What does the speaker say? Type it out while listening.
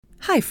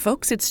Hi,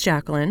 folks, it's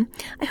Jacqueline.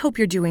 I hope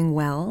you're doing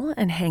well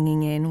and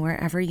hanging in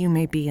wherever you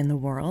may be in the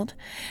world.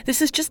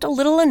 This is just a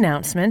little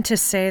announcement to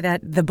say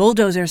that the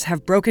bulldozers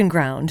have broken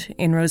ground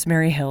in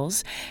Rosemary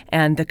Hills,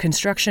 and the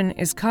construction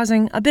is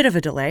causing a bit of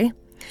a delay.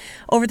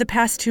 Over the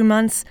past 2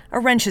 months, a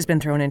wrench has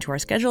been thrown into our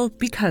schedule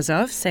because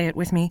of, say it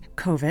with me,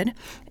 COVID,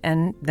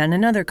 and then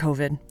another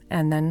COVID,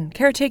 and then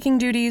caretaking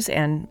duties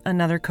and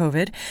another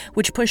COVID,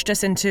 which pushed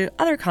us into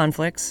other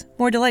conflicts,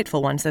 more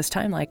delightful ones this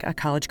time, like a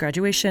college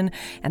graduation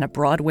and a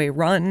Broadway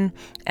run,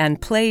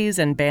 and plays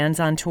and bands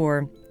on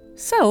tour.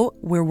 So,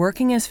 we're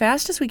working as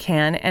fast as we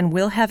can, and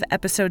we'll have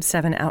episode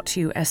 7 out to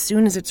you as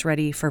soon as it's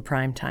ready for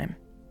prime time.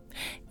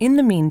 In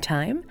the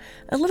meantime,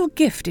 a little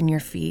gift in your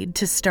feed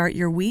to start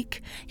your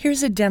week.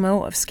 Here's a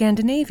demo of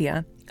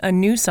Scandinavia, a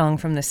new song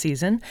from the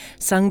season,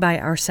 sung by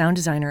our sound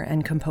designer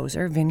and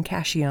composer, Vin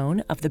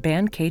Cascione, of the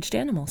band Caged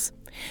Animals.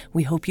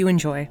 We hope you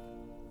enjoy.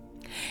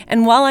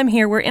 And while I'm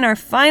here, we're in our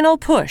final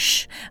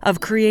push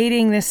of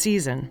creating this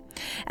season.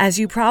 As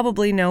you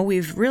probably know,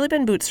 we've really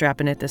been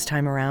bootstrapping it this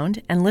time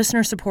around, and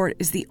listener support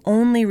is the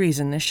only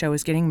reason this show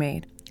is getting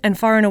made. And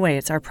far and away,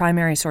 it's our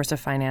primary source of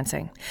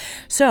financing.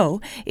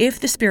 So, if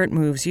the spirit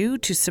moves you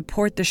to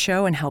support the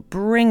show and help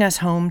bring us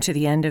home to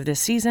the end of this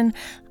season,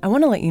 I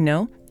want to let you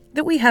know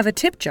that we have a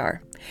tip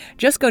jar.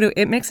 Just go to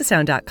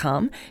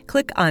itmakesasound.com,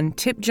 click on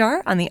Tip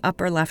Jar on the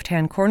upper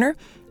left-hand corner,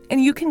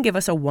 and you can give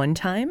us a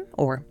one-time,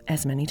 or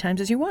as many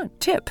times as you want,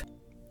 tip.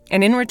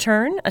 And in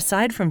return,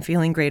 aside from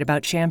feeling great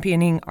about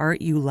championing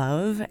art you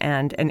love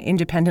and an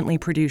independently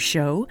produced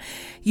show,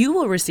 you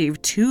will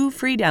receive 2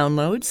 free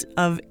downloads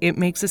of It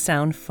Makes a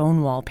Sound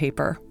phone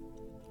wallpaper.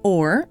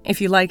 Or, if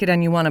you like it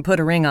and you want to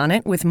put a ring on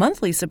it with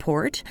monthly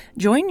support,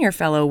 join your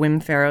fellow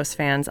Wim Faros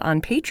fans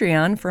on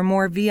Patreon for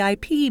more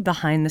VIP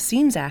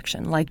behind-the-scenes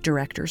action like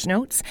director's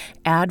notes,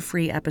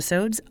 ad-free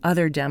episodes,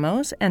 other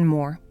demos, and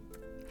more.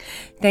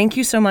 Thank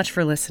you so much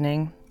for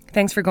listening.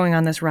 Thanks for going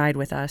on this ride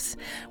with us.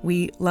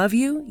 We love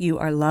you, you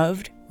are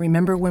loved,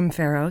 remember Wim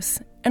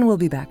Faros, and we'll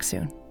be back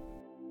soon.